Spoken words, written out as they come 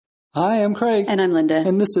Hi, I'm Craig. And I'm Linda.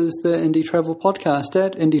 And this is the Indie Travel Podcast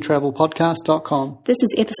at indietravelpodcast.com. This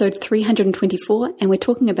is episode 324, and we're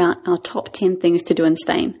talking about our top 10 things to do in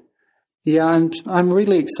Spain. Yeah, I'm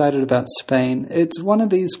really excited about Spain. It's one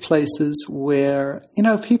of these places where,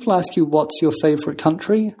 people ask you, what's your favorite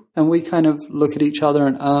country? And we kind of look at each other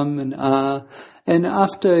and and ah. And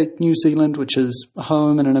after New Zealand, which is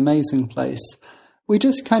home and an amazing place, we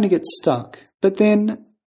just kind of get stuck. But then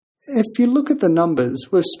if you look at the numbers,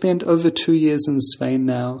 we've spent over 2 years in Spain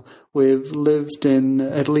now. We've lived in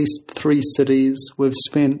at least 3 cities. We've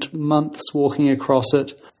spent months walking across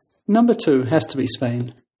it. Number 2 has to be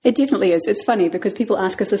Spain. It definitely is. It's funny because people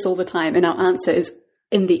ask us this all the time, and our answer is,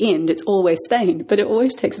 in the end, it's always Spain. But it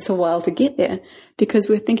always takes us a while to get there because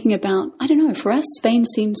we're thinking about, I don't know, for us, Spain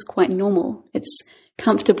seems quite normal. It's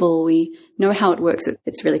comfortable. We know how it works.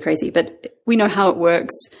 It's really crazy, but we know how it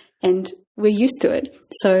works and we're used to it.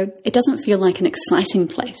 So it doesn't feel like an exciting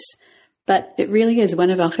place, but it really is one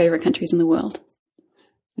of our favorite countries in the world.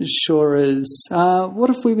 It sure is. What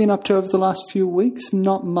have we been up to over the last few weeks?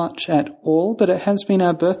 Not much at all, but it has been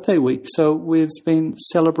our birthday week. So we've been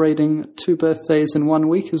celebrating 2 birthdays in 1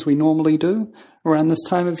 week as we normally do around this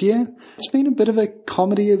time of year. It's been a bit of a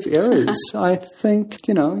comedy of errors. I think,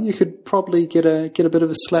 you could probably get a bit of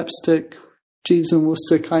a slapstick Jeeves and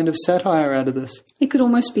Wooster kind of satire out of this. It could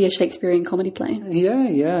almost be a Shakespearean comedy play.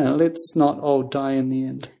 Yeah. Let's not all die in the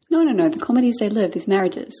end. No. The comedies, they live, these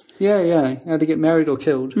marriages. Yeah. Either get married or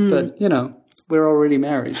killed. But, we're already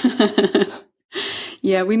married.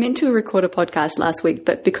 Yeah, we meant to record a podcast last week,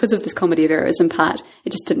 but because of this comedy of errors in part,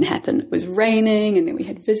 it just didn't happen. It was raining and then we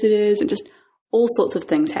had visitors and just all sorts of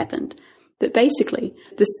things happened. But basically,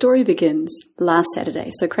 the story begins last Saturday.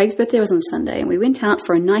 So Craig's birthday was on Sunday, and we went out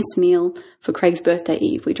for a nice meal for Craig's birthday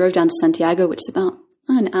eve. We drove down to Santiago, which is about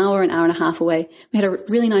an hour and a half away. We had a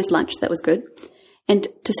really nice lunch. That was good. And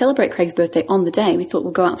to celebrate Craig's birthday on the day, we thought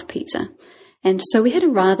we'll go out for pizza. And so we had a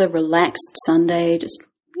rather relaxed Sunday, just,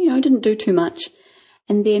 didn't do too much.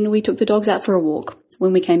 And then we took the dogs out for a walk.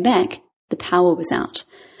 When we came back, the power was out.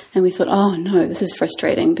 And we thought, oh no, this is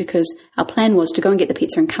frustrating because our plan was to go and get the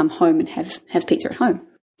pizza and come home and have pizza at home.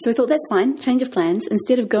 So we thought, that's fine, change of plans.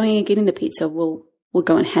 Instead of going and getting the pizza, we'll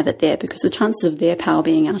go and have it there because the chances of their power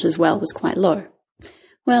being out as well was quite low.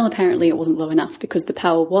 Well, apparently it wasn't low enough because the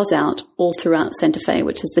power was out all throughout Santa Fe,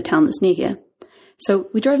 which is the town that's near here. So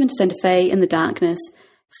we drove into Santa Fe in the darkness,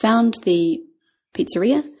 found the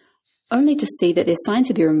pizzeria, only to see that their signs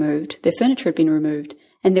had been removed, their furniture had been removed,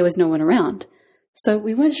 and there was no one around. So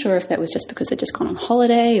we weren't sure if that was just because they'd just gone on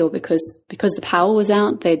holiday or because the power was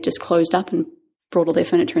out, they'd just closed up and brought all their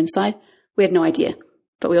furniture inside. We had no idea,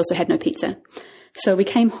 but we also had no pizza. So we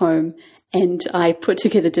came home and I put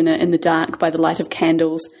together dinner in the dark by the light of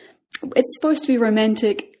candles. It's supposed to be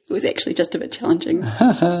romantic. It was actually just a bit challenging.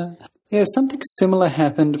 Yeah, something similar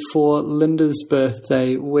happened for Linda's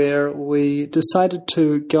birthday where we decided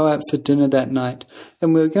to go out for dinner that night.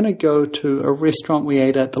 And we were going to go to a restaurant we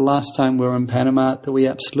ate at the last time we were in Panama that we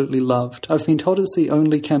absolutely loved. I've been told it's the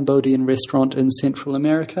only Cambodian restaurant in Central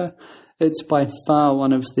America. It's by far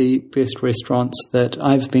one of the best restaurants that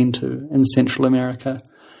I've been to in Central America.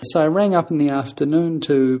 So I rang up in the afternoon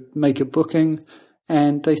to make a booking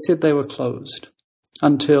and they said they were closed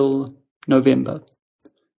until November.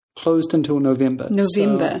 Closed until November.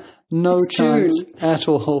 So no chance at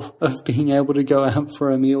all of being able to go out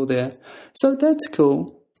for a meal there. So that's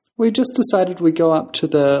cool. We just decided we'd go up to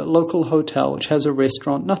the local hotel, which has a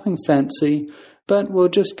restaurant, nothing fancy, but we'll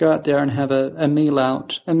just go out there and have a meal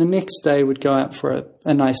out. And the next day we'd go out for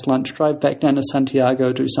a nice lunch, drive back down to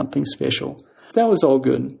Santiago, do something special. That was all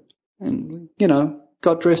good. And,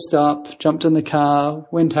 got dressed up, jumped in the car,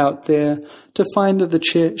 went out there to find that the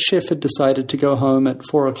chef had decided to go home at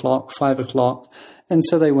 4 o'clock, 5 o'clock, and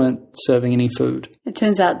so they weren't serving any food. It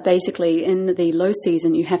turns out basically in the low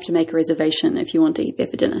season you have to make a reservation if you want to eat there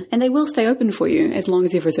for dinner. And they will stay open for you as long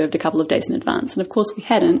as you've reserved a couple of days in advance. And of course we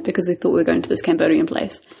hadn't because we thought we were going to this Cambodian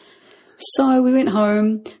place. So we went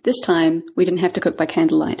home. This time we didn't have to cook by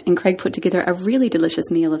candlelight, and Craig put together a really delicious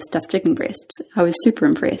meal of stuffed chicken breasts. I was super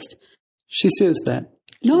impressed. She says that.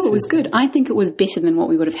 No, it was good. I think it was better than what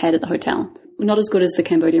we would have had at the hotel. Not as good as the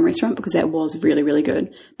Cambodian restaurant because that was really, really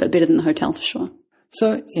good, but better than the hotel for sure.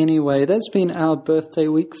 So anyway, that's been our birthday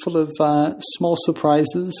week full of small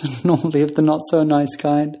surprises, normally of the not-so-nice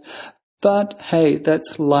kind. But hey,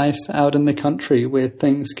 that's life out in the country where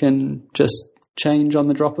things can just change on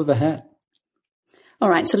the drop of a hat. All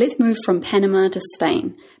right, so let's move from Panama to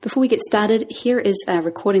Spain. Before we get started, here is a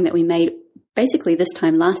recording that we made basically this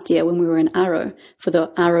time last year when we were in Aro for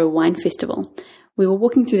the Aro Wine Festival. We were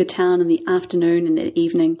walking through the town in the afternoon and the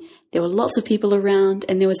evening, there were lots of people around,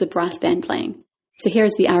 and there was a brass band playing. So here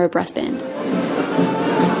is the Ara Brass Band.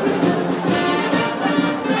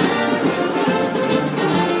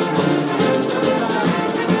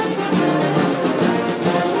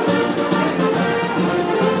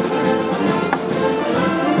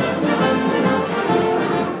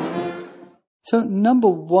 So number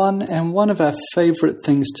one, and one of our favorite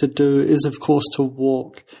things to do, is of course to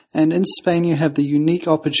walk. And in Spain you have the unique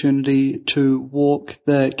opportunity to walk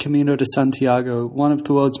the Camino de Santiago, one of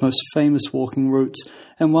the world's most famous walking routes,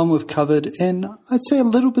 and one we've covered in, I'd say, a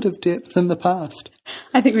little bit of depth in the past.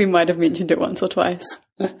 I think we might have mentioned it once or twice.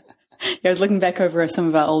 I was looking back over some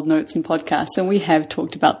of our old notes and podcasts, and we have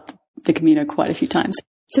talked about the Camino quite a few times.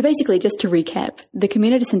 So basically, just to recap, the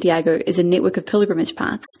Camino de Santiago is a network of pilgrimage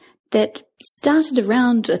paths that started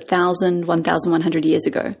around 1,100 years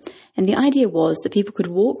ago. And the idea was that people could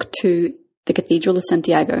walk to the Cathedral of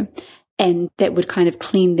Santiago, and that would kind of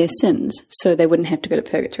clean their sins so they wouldn't have to go to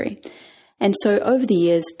purgatory. And so over the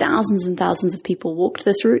years, thousands and thousands of people walked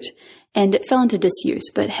this route, and it fell into disuse,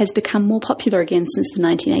 but has become more popular again since the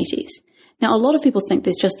 1980s. Now, a lot of people think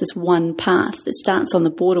there's just this one path that starts on the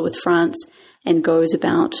border with France and goes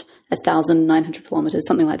about 1,900 kilometers,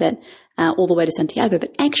 something like that, all the way to Santiago.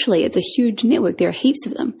 But actually, it's a huge network. There are heaps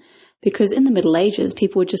of them, because in the Middle Ages,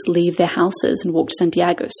 people would just leave their houses and walk to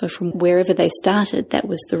Santiago. So from wherever they started, that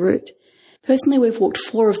was the route. Personally, we've walked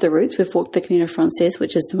 4 of the routes. We've walked the Camino Francés,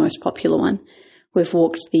 which is the most popular one. We've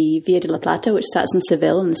walked the Via de la Plata, which starts in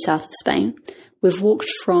Seville in the south of Spain. We've walked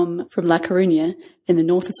from La Coruña in the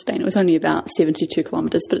north of Spain. It was only about 72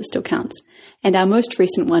 kilometers, but it still counts. And our most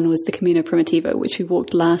recent one was the Camino Primitivo, which we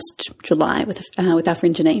walked last July with our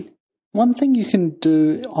friend Janine. One thing you can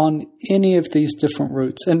do on any of these different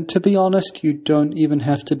routes, and to be honest, you don't even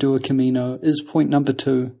have to do a Camino, is point number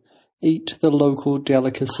 2. Eat the local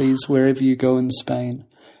delicacies wherever you go in Spain.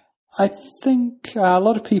 I think a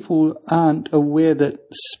lot of people aren't aware that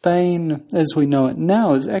Spain, as we know it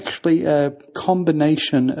now, is actually a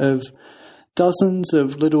combination of dozens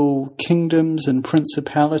of little kingdoms and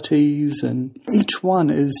principalities, and each one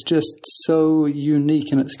is just so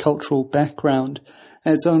unique in its cultural background.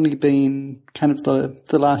 And it's only been kind of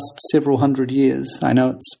the last several hundred years, I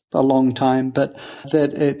know it's a long time, but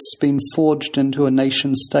that it's been forged into a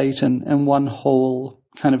nation state and one whole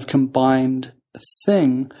kind of combined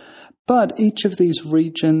thing. But each of these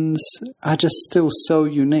regions are just still so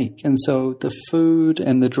unique. And so the food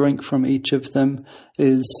and the drink from each of them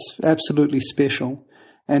is absolutely special.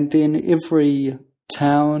 And then every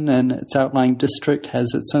town and its outlying district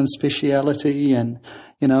has its own speciality. And,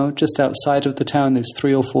 you know, just outside of the town, there's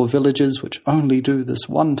 3 or 4 villages which only do this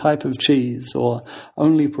one type of cheese or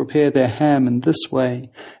only prepare their ham in this way.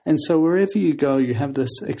 And so wherever you go, you have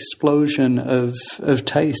this explosion of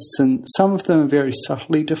tastes, and some of them are very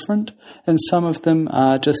subtly different, and some of them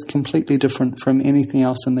are just completely different from anything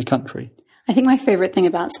else in the country. I think my favorite thing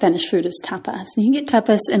about Spanish food is tapas. You can get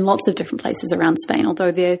tapas in lots of different places around Spain,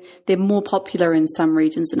 although they're more popular in some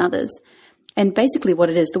regions than others. And basically what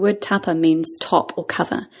it is, the word tapa means top or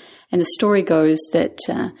cover. And the story goes that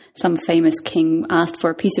some famous king asked for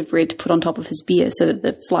a piece of bread to put on top of his beer so that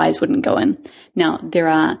the flies wouldn't go in. Now, there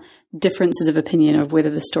are differences of opinion of whether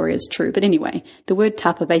the story is true. But anyway, the word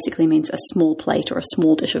tapa basically means a small plate or a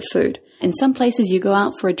small dish of food. In some places, you go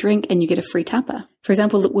out for a drink and you get a free tapa. For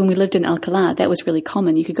example, when we lived in Alcalá, that was really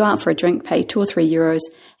common. You could go out for a drink, pay 2 or 3 euros,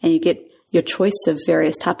 and you get your choice of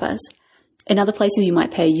various tapas. In other places, you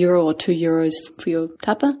might pay €1 or €2 for your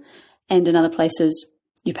tapa, and in other places,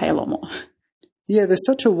 you pay a lot more. Yeah, there's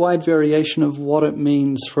such a wide variation of what it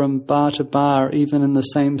means from bar to bar, even in the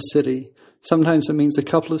same city. Sometimes it means a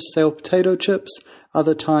couple of stale potato chips.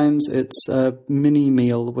 Other times it's a mini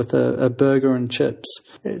meal with a burger and chips.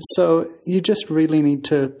 So you just really need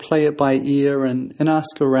to play it by ear and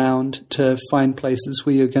ask around to find places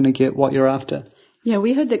where you're going to get what you're after. Yeah,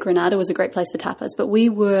 we heard that Granada was a great place for tapas, but we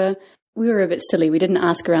were a bit silly. We didn't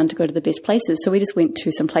ask around to go to the best places, so we just went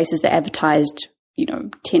to some places that advertised,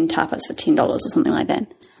 10 tapas for $10 or something like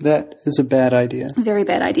that. That is a bad idea. Very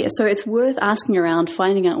bad idea. So it's worth asking around,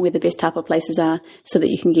 finding out where the best tapa places are so that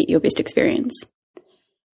you can get your best experience.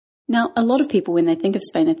 Now, a lot of people, when they think of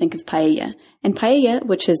Spain, they think of paella. And paella,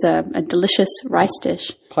 which is a delicious rice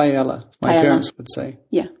dish. Paella, my parents would say.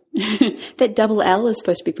 Yeah. That double L is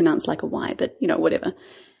supposed to be pronounced like a Y, but, whatever.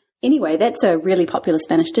 Anyway, that's a really popular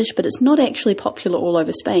Spanish dish, but it's not actually popular all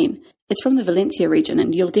over Spain. It's from the Valencia region,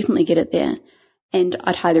 and you'll definitely get it there. And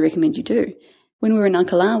I'd highly recommend you do. When we were in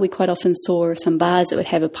Alcalá, we quite often saw some bars that would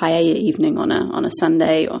have a paella evening on a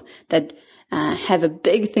Sunday, or they'd have a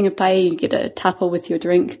big thing of paella. You get a tapa with your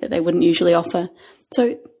drink that they wouldn't usually offer.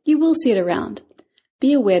 So you will see it around.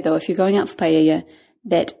 Be aware, though, if you're going out for paella,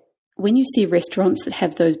 that when you see restaurants that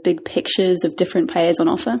have those big pictures of different paellas on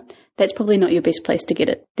offer, that's probably not your best place to get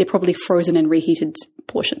it. They're probably frozen and reheated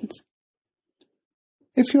portions.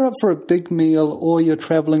 If you're up for a big meal or you're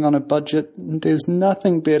traveling on a budget, there's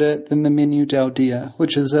nothing better than the menu del dia,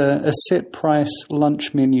 which is a set price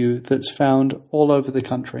lunch menu that's found all over the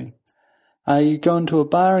country. You go into a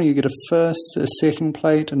bar and you get a first, a second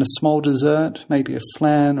plate and a small dessert, maybe a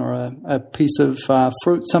flan or a piece of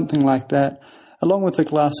fruit, something like that, along with a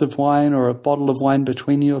glass of wine or a bottle of wine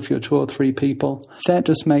between you if you're 2 or 3 people. That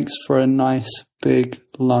just makes for a nice big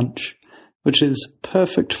lunch, which is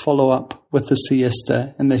perfect follow-up with the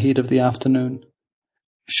siesta in the heat of the afternoon.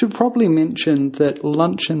 Should probably mention that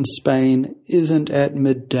lunch in Spain isn't at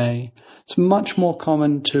midday. It's much more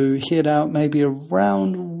common to head out maybe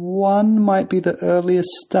around 1 might be the earliest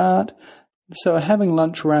start. So having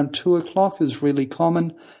lunch around 2 o'clock is really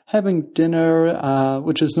common. Having dinner,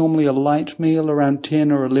 which is normally a light meal, around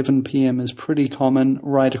 10 or 11 p.m. is pretty common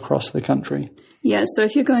right across the country. Yeah, so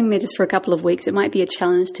if you're going there just for a couple of weeks, it might be a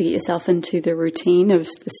challenge to get yourself into the routine of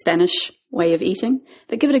the Spanish way of eating.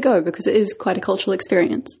 But give it a go because it is quite a cultural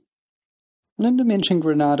experience. Linda mentioned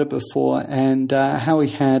Granada before and how we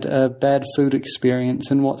had a bad food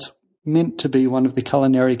experience in what's meant to be one of the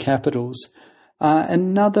culinary capitals.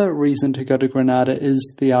 Another reason to go to Granada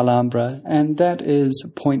is the Alhambra, and that is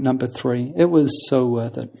point number 3. It was so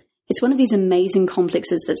worth it. It's one of these amazing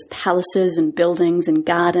complexes that's palaces and buildings and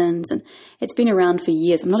gardens, and it's been around for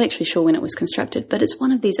years. I'm not actually sure when it was constructed, but it's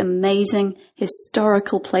one of these amazing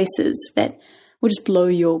historical places that will just blow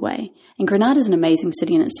you away. And Granada is an amazing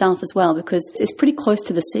city in itself as well because it's pretty close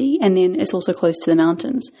to the sea and then it's also close to the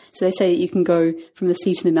mountains. So they say that you can go from the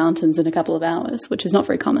sea to the mountains in a couple of hours, which is not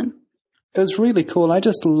very common. It was really cool. I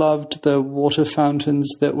just loved the water fountains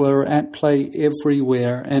that were at play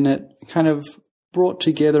everywhere, and it kind of brought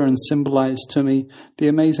together and symbolized to me the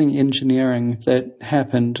amazing engineering that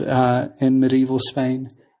happened in medieval Spain.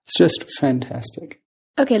 It's just fantastic.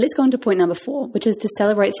 Okay, let's go on to point number 4, which is to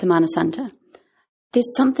celebrate Semana Santa.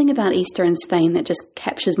 There's something about Easter in Spain that just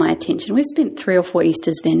captures my attention. We've spent 3 or 4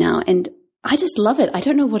 Easters there now, and I just love it. I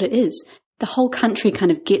don't know what it is. The whole country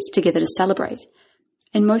kind of gets together to celebrate.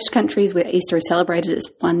 In most countries where Easter is celebrated,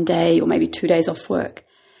 it's 1 day or maybe 2 days off work.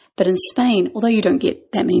 But in Spain, although you don't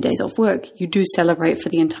get that many days off work, you do celebrate for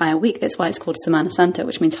the entire week. That's why it's called Semana Santa,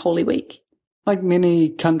 which means Holy Week. Like many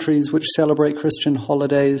countries which celebrate Christian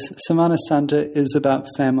holidays, Semana Santa is about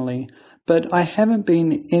family. But I haven't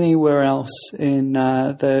been anywhere else in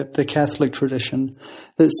the Catholic tradition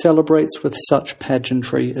that celebrates with such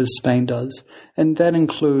pageantry as Spain does. And that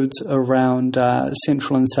includes around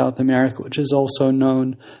Central and South America, which is also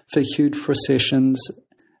known for huge processions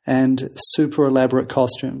and super elaborate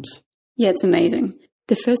costumes. Yeah, it's amazing.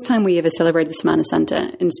 The first time we ever celebrated the Semana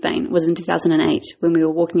Santa in Spain was in 2008 when we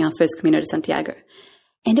were walking our first Camino de Santiago.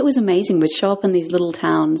 And it was amazing. We'd show up in these little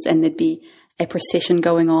towns and there'd be a procession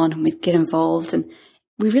going on and we'd get involved, and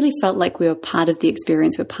we really felt like we were part of the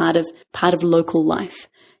experience. We're part of local life.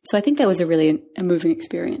 So I think that was a really a moving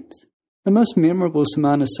experience. The most memorable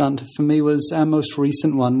Semana Santa for me was our most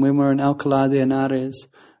recent one when we were in Alcalá de Henares,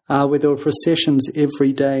 where there were processions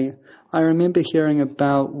every day. I remember hearing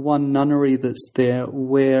about one nunnery that's there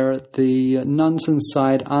where the nuns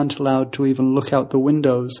inside aren't allowed to even look out the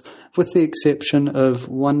windows, with the exception of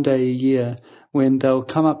 1 day a year, when they'll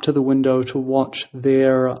come up to the window to watch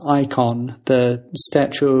their icon, the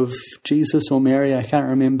statue of Jesus or Mary, I can't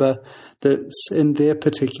remember, that's in their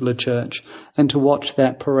particular church, and to watch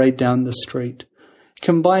that parade down the street.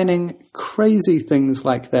 Combining crazy things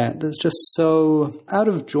like that that's just so out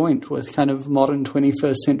of joint with kind of modern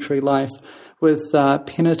 21st century life, with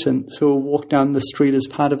penitents who will walk down the street as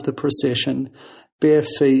part of the procession, bare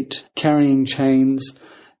feet, carrying chains,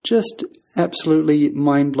 just absolutely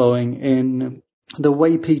mind-blowing in the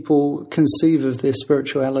way people conceive of their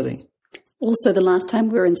spirituality. Also, the last time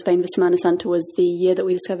we were in Spain for Semana Santa was the year that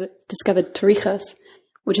we discovered torrijas,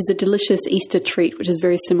 which is a delicious Easter treat, which is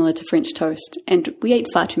very similar to French toast. And we ate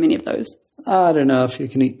far too many of those. I don't know if you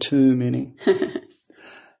can eat too many.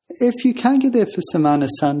 If you can't get there for Semana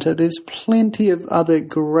Santa, there's plenty of other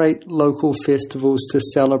great local festivals to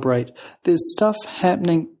celebrate. There's stuff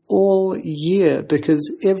happening all year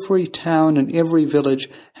because every town and every village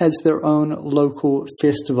has their own local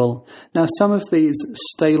festival. Now, some of these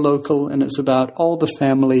stay local and it's about all the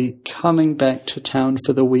family coming back to town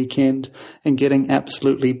for the weekend and getting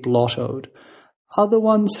absolutely blottoed. Other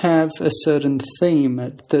ones have a certain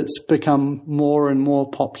theme that's become more and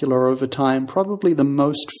more popular over time. Probably the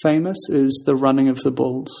most famous is the running of the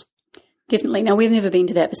bulls. Definitely. Now, we've never been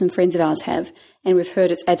to that, but some friends of ours have, and we've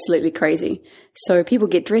heard it's absolutely crazy. So people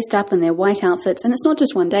get dressed up in their white outfits, and it's not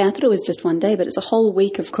just one day. I thought it was just one day, but it's a whole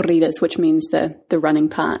week of corridas, which means the running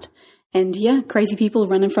part. And yeah, crazy people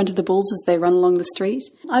run in front of the bulls as they run along the street.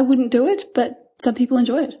 I wouldn't do it, but some people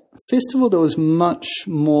enjoy it. Festival that was much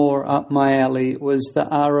more up my alley was the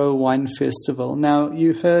Aro Wine Festival. Now,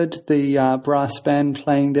 you heard the brass band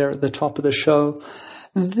playing there at the top of the show.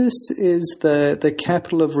 This is the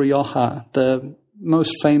capital of Rioja, the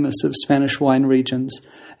most famous of Spanish wine regions.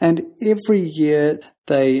 And every year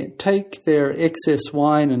they take their excess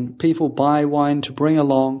wine and people buy wine to bring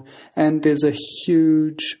along, and there's a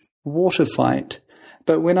huge water fight.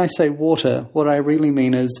 But when I say water, what I really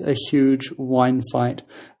mean is a huge wine fight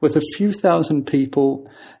with a few thousand people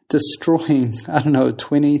destroying,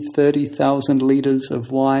 20, 30,000 litres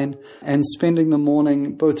of wine and spending the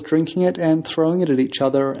morning both drinking it and throwing it at each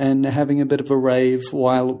other and having a bit of a rave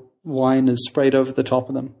while wine is sprayed over the top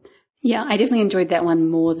of them. Yeah, I definitely enjoyed that one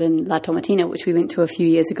more than La Tomatina, which we went to a few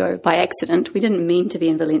years ago by accident. We didn't mean to be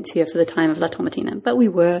in Valencia for the time of La Tomatina, but we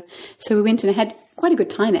were. So we went and had quite a good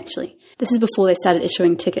time, actually. This is before they started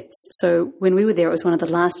issuing tickets. So when we were there, it was one of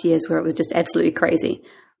the last years where it was just absolutely crazy.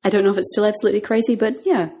 I don't know if it's still absolutely crazy, but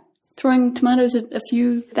yeah, throwing tomatoes at a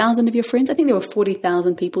few thousand of your friends. I think there were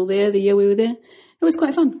 40,000 people there the year we were there. It was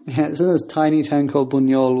quite fun. Yeah, it's in this tiny town called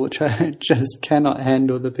Buñol, which I just cannot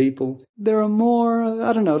handle the people. There are more,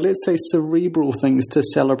 let's say cerebral things to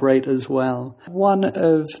celebrate as well. One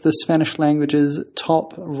of the Spanish language's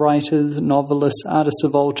top writers, novelists, artists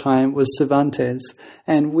of all time was Cervantes.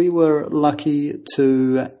 And we were lucky enough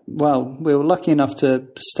to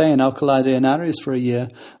stay in Alcalá de Henares for a year,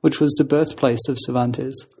 which was the birthplace of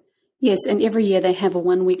Cervantes. Yes, and every year they have a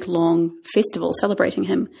 1 week long festival celebrating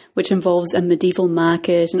him, which involves a medieval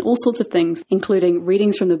market and all sorts of things, including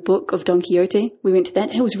readings from the book of Don Quixote. We went to that,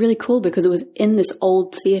 and it was really cool because it was in this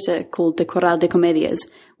old theatre called the Corral de Comedias,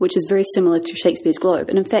 which is very similar to Shakespeare's Globe.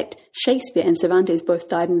 And in fact, Shakespeare and Cervantes both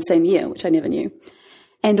died in the same year, which I never knew.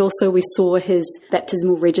 And also we saw his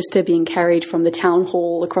baptismal register being carried from the town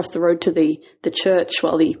hall across the road to the church,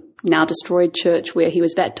 the now destroyed church where he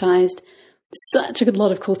was baptized. Such a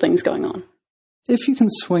lot of cool things going on. If you can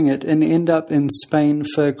swing it and end up in Spain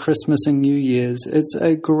for Christmas and New Year's, it's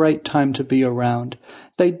a great time to be around.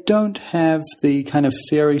 They don't have the kind of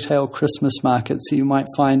fairy tale Christmas markets you might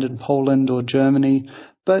find in Poland or Germany,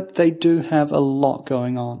 but they do have a lot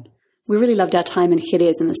going on. We really loved our time in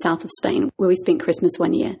Jerez in the south of Spain, where we spent Christmas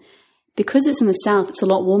one year. Because it's in the south, it's a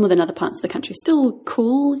lot warmer than other parts of the country. Still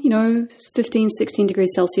cool, 15, 16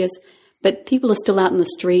 degrees Celsius. But people are still out in the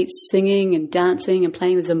streets singing and dancing and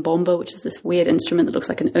playing the zambomba, which is this weird instrument that looks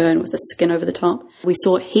like an urn with a skin over the top. We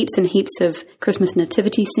saw heaps and heaps of Christmas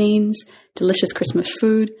nativity scenes, delicious Christmas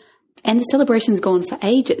food. And the celebration's gone for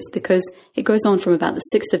ages because it goes on from about the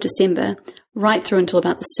 6th of December right through until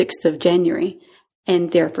about the 6th of January.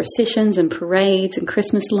 And there are processions and parades and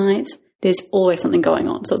Christmas lights. There's always something going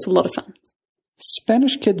on, so it's a lot of fun.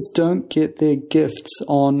 Spanish kids don't get their gifts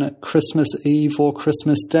on Christmas Eve or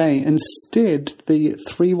Christmas Day. Instead, the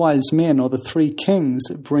 3 wise men or the 3 kings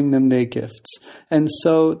bring them their gifts. And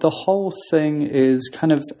so the whole thing is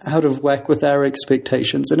kind of out of whack with our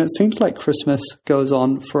expectations. And it seems like Christmas goes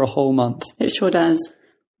on for a whole month. It sure does.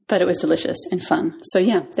 But it was delicious and fun. So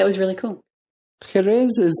yeah, that was really cool.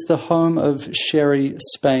 Jerez is the home of sherry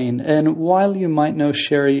Spain, and while you might know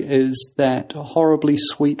sherry is that horribly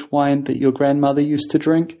sweet wine that your grandmother used to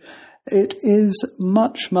drink, it is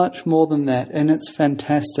much, much more than that, and it's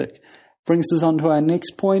fantastic. Brings us on to our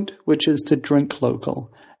next point, which is to drink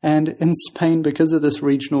local. And in Spain, because of this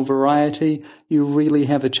regional variety, you really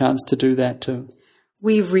have a chance to do that too.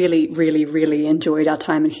 We really, really, really enjoyed our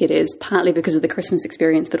time in Jerez, partly because of the Christmas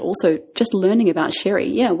experience, but also just learning about sherry.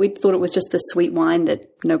 Yeah, we thought it was just this sweet wine that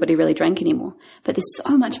nobody really drank anymore. But there's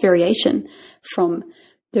so much variation from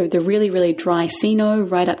the really, really dry fino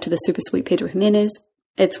right up to the super sweet Pedro Jimenez.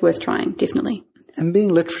 It's worth trying, definitely. And being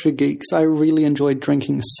literature geeks, I really enjoyed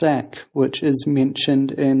drinking sack, which is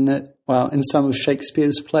mentioned in some of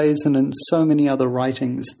Shakespeare's plays and in so many other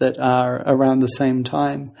writings that are around the same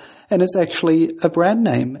time. And it's actually a brand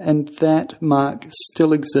name, and that mark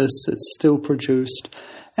still exists, it's still produced.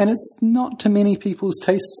 And it's not to many people's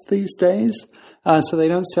tastes these days, so they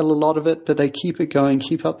don't sell a lot of it, but they keep it going,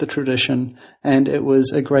 keep up the tradition, and it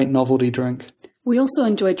was a great novelty drink. We also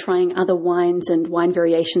enjoyed trying other wines and wine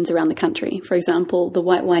variations around the country. For example, the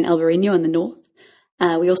white wine Albarino in the north.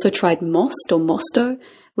 We also tried Most or Mosto,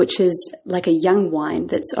 which is like a young wine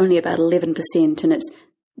that's only about 11%, and it's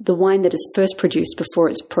the wine that is first produced before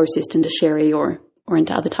it's processed into sherry or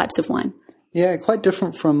into other types of wine. Yeah, quite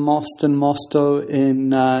different from Most and Mosto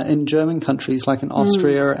in German countries like in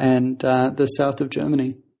Austria and the south of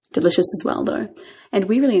Germany. Delicious as well, though. And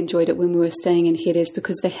we really enjoyed it when we were staying in Jerez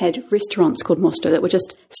because they had restaurants called Mosto that were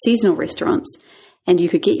just seasonal restaurants. And you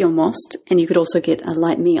could get your most and you could also get a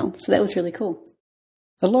light meal. So that was really cool.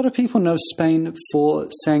 A lot of people know Spain for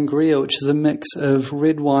sangria, which is a mix of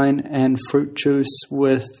red wine and fruit juice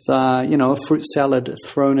with, a fruit salad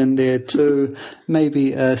thrown in there too,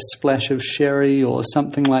 maybe a splash of sherry or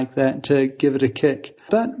something like that to give it a kick.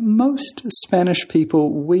 But most Spanish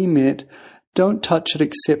people we met don't touch it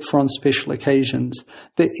except for on special occasions.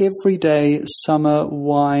 The everyday summer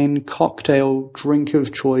wine cocktail drink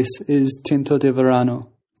of choice is tinto de verano.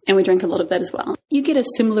 And we drank a lot of that as well. You get a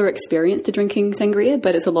similar experience to drinking sangria,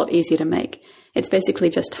 but it's a lot easier to make. It's basically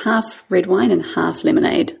just half red wine and half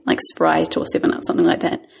lemonade, like Sprite or 7-Up, something like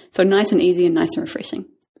that. So nice and easy and nice and refreshing.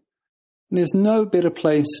 There's no better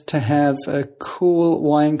place to have a cool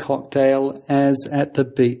wine cocktail as at the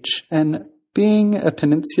beach. And being a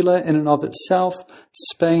peninsula in and of itself,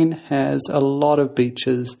 Spain has a lot of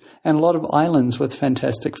beaches and a lot of islands with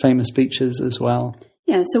fantastic famous beaches as well.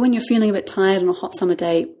 Yeah, so when you're feeling a bit tired on a hot summer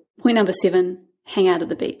day, point number 7, hang out at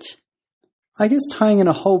the beach. I guess tying in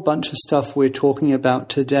a whole bunch of stuff we're talking about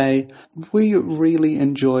today, we really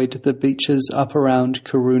enjoyed the beaches up around A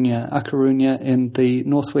Coruña in the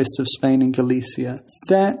northwest of Spain in Galicia.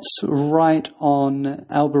 That's right on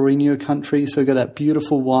Albarino country, so you got that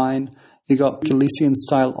beautiful wine. You got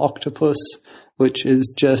Galician-style octopus, which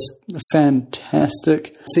is just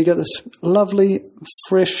fantastic. So you got this lovely,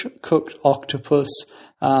 fresh cooked octopus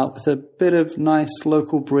with a bit of nice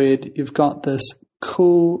local bread. You've got this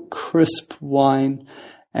cool, crisp wine,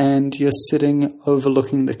 and you're sitting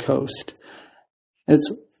overlooking the coast. It's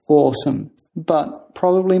awesome. But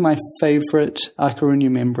probably my favorite A Coruña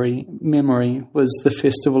memory was the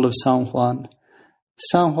festival of San Juan.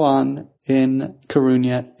 San Juan in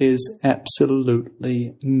Coruña is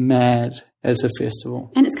absolutely mad as a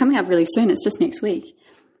festival. And it's coming up really soon. It's just next week.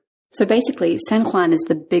 So basically, San Juan is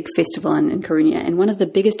the big festival in Coruña, and one of the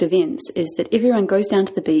biggest events is that everyone goes down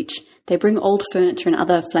to the beach, they bring old furniture and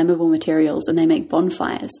other flammable materials, and they make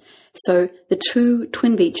bonfires. So the 2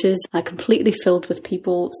 twin beaches are completely filled with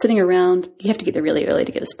people sitting around. You have to get there really early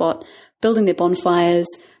to get a spot, building their bonfires,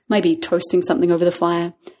 maybe toasting something over the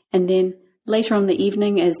fire, and then later on in the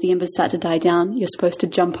evening, as the embers start to die down, you're supposed to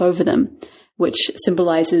jump over them, which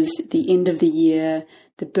symbolizes the end of the year,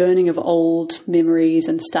 the burning of old memories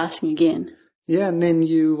and starting again. Yeah, and then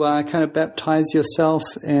you kind of baptize yourself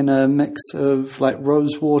in a mix of like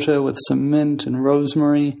rose water with some mint and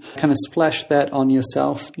rosemary. Kind of splash that on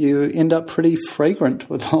yourself. You end up pretty fragrant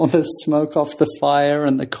with all the smoke off the fire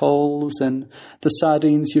and the coals and the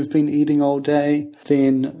sardines you've been eating all day.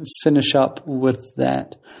 Then finish up with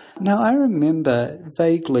that. Now, I remember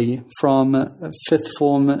vaguely from 5th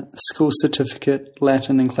form school certificate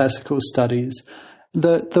Latin and classical studies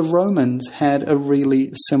the Romans had a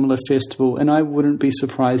really similar festival, and I wouldn't be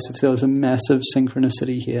surprised if there was a massive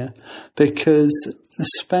synchronicity here, because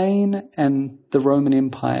Spain and the Roman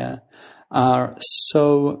Empire are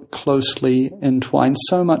so closely entwined.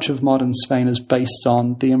 So much of modern Spain is based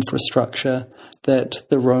on the infrastructure that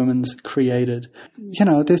the Romans created. You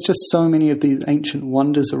know, there's just so many of these ancient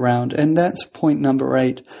wonders around, and that's point number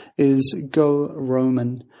 8, is go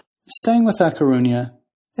Roman. Staying with A Coruña,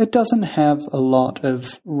 it doesn't have a lot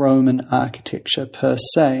of Roman architecture per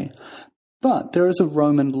se, but there is a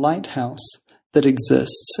Roman lighthouse that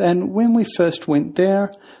exists. And when we first went there,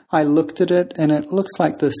 I looked at it, and it looks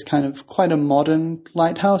like this kind of quite a modern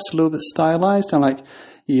lighthouse, a little bit stylized. I'm like,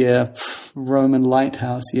 yeah, Roman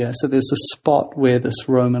lighthouse, yeah. So there's a spot where this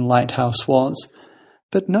Roman lighthouse was.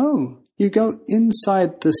 But no, you go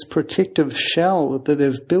inside this protective shell that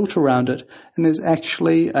they've built around it, and there's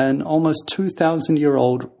actually an almost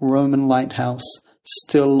 2,000-year-old Roman lighthouse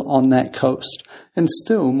still on that coast, and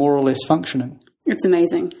still more or less functioning. It's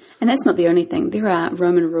amazing. And that's not the only thing. There are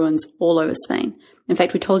Roman ruins all over Spain. In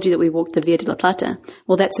fact, we told you that we walked the Via de la Plata.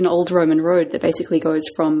 Well, that's an old Roman road that basically goes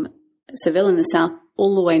from Seville in the south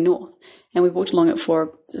all the way north. And we walked along it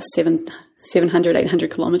for 700,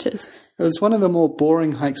 800 kilometers. It was one of the more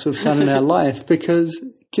boring hikes we've done in our life, because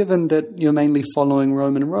given that you're mainly following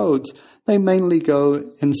Roman roads, they mainly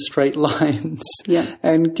go in straight lines. Yeah.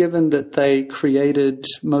 And given that they created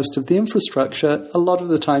most of the infrastructure, a lot of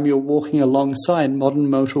the time you're walking alongside modern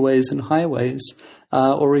motorways and highways,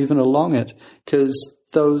 or even along it, because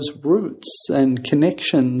those routes and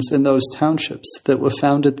connections in those townships that were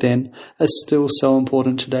founded then are still so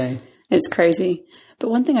important today. It's crazy. But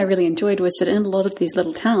one thing I really enjoyed was that in a lot of these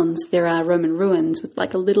little towns, there are Roman ruins with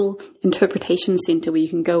like a little interpretation center where you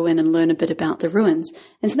can go in and learn a bit about the ruins.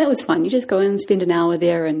 And so that was fun. You just go in, spend an hour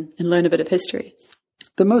there and learn a bit of history.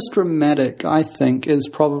 The most dramatic, I think, is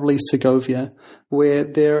probably Segovia, where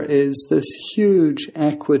there is this huge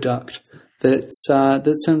aqueduct that's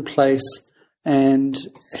in place, and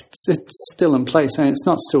it's still in place. I mean, it's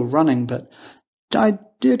not still running, but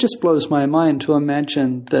it just blows my mind to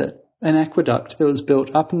imagine that an aqueduct that was built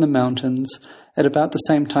up in the mountains at about the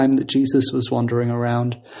same time that Jesus was wandering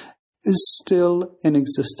around is still in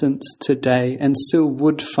existence today and still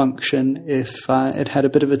would function if it had a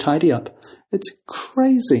bit of a tidy up. It's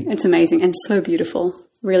crazy. It's amazing and so beautiful.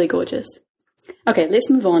 Really gorgeous. Okay, let's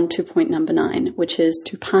move on to point number 9, which is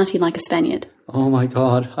to party like a Spaniard. Oh my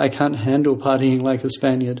God, I can't handle partying like a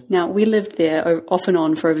Spaniard. Now, we lived there off and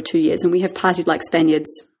on for over 2 years, and we have partied like Spaniards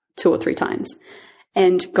 2 or 3 times.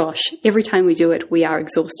 And gosh, every time we do it, we are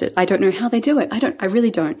exhausted. I don't know how they do it. I really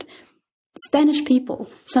don't. Spanish people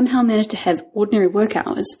somehow manage to have ordinary work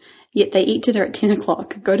hours, yet they eat dinner at 10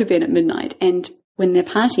 o'clock, go to bed at midnight, and when they're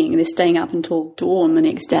partying, they're staying up until dawn the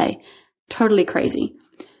next day. Totally crazy.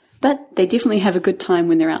 But they definitely have a good time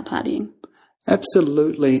when they're out partying.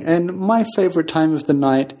 Absolutely. And my favorite time of the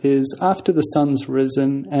night is after the sun's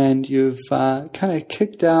risen and you've kind of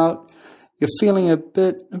kicked out. You're feeling a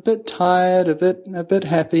bit tired, a bit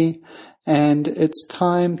happy, and it's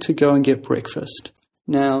time to go and get breakfast.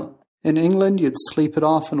 Now, in England, you'd sleep it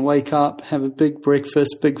off and wake up, have a big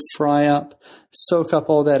breakfast, big fry up, soak up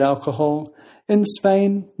all that alcohol. In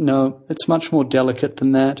Spain, no, it's much more delicate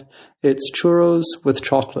than that. It's churros with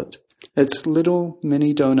chocolate. It's little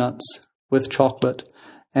mini donuts with chocolate,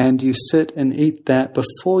 and you sit and eat that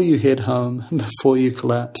before you head home, before you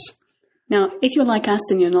collapse. Now, if you're like us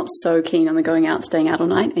and you're not so keen on the going out, staying out all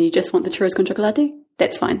night, and you just want the churros con chocolate,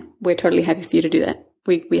 that's fine. We're totally happy for you to do that.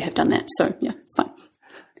 We have done that, so yeah, fine.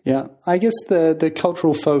 Yeah, I guess the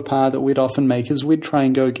cultural faux pas that we'd often make is we'd try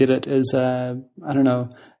and go get it as a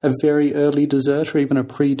very early dessert or even a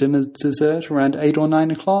pre-dinner dessert around 8 or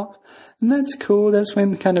 9 o'clock. And that's cool. That's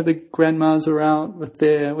when kind of the grandmas are out with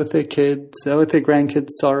their kids, with their grandkids,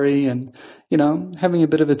 and, having a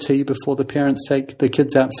bit of a tea before the parents take the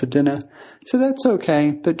kids out for dinner. So that's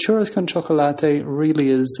okay. But churros con chocolate really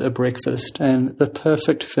is a breakfast and the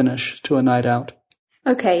perfect finish to a night out.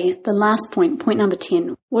 Okay, the last point number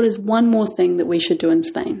 10. What is one more thing that we should do in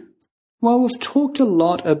Spain? Well, we've talked a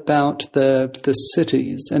lot about the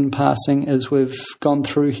cities in passing as we've gone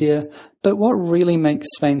through here, but what really makes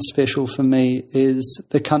Spain special for me is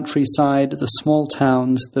the countryside, the small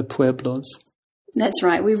towns, the pueblos. That's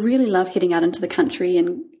right. We really love heading out into the country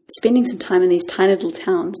and spending some time in these tiny little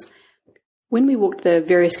towns. When we walked the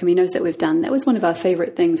various caminos that we've done, that was one of our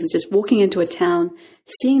favorite things, is just walking into a town,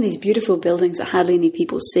 seeing these beautiful buildings that hardly any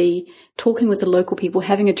people see, talking with the local people,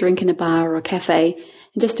 having a drink in a bar or a cafe,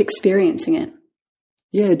 and just experiencing it.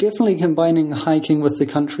 Yeah, definitely combining hiking with the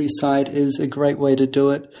countryside is a great way to do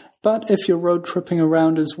it. But if you're road tripping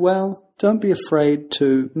around as well, don't be afraid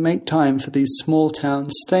to make time for these small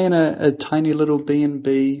towns. Stay in a tiny little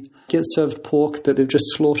B&B, get served pork that they've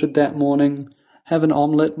just slaughtered that morning, have an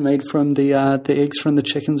omelette made from the eggs from the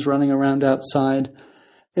chickens running around outside.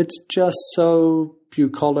 It's just so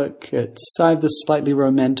bucolic. I have this slightly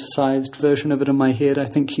romanticized version of it in my head. I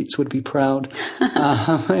think Keats would be proud.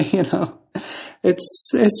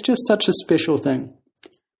 It's just such a special thing.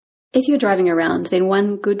 If you're driving around, then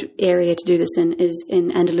one good area to do this in is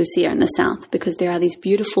in Andalusia in the south, because there are these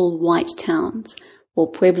beautiful white towns, or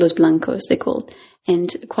pueblos blancos they're called,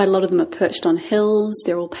 and quite a lot of them are perched on hills.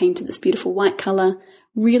 They're all painted this beautiful white colour,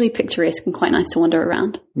 really picturesque and quite nice to wander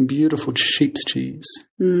around. Beautiful sheep's cheese.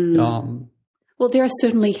 Well, there are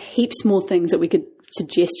certainly heaps more things that we could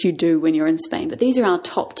suggest you do when you're in Spain, but these are our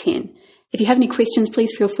top 10. If you have any questions,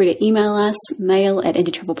 please feel free to email us,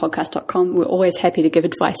 mail@indietravelpodcast.com. We're always happy to give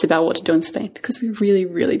advice about what to do in Spain because we really,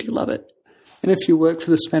 really do love it. And if you work for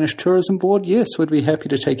the Spanish Tourism Board, yes, we'd be happy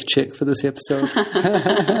to take a check for this episode.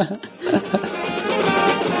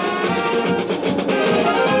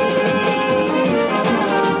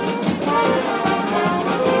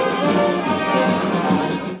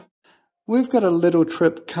 We've got a little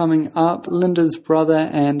trip coming up. Linda's brother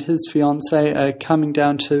and his fiancée are coming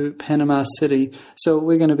down to Panama City. So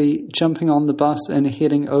we're going to be jumping on the bus and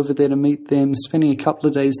heading over there to meet them, spending a couple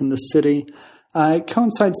of days in the city. It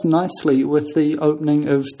coincides nicely with the opening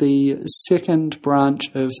of the second branch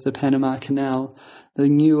of the Panama Canal, the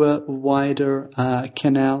newer, wider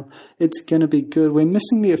canal. It's going to be good. We're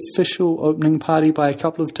missing the official opening party by a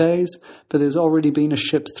couple of days, but there's already been a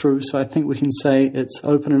ship through, so I think we can say it's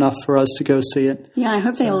open enough for us to go see it. Yeah, I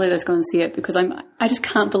hope they all let us go and see it, because I just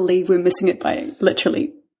can't believe we're missing it by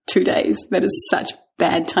literally 2 days. That is such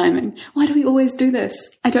bad timing. Why do we always do this?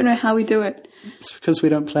 I don't know how we do it. It's because we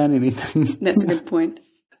don't plan anything. That's a good point.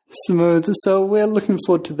 Smooth. So we're looking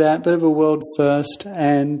forward to that, bit of a world first,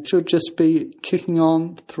 and should just be kicking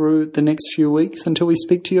on through the next few weeks until we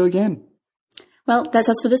speak to you again. Well, that's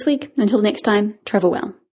us for this week. Until next time, travel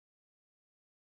well.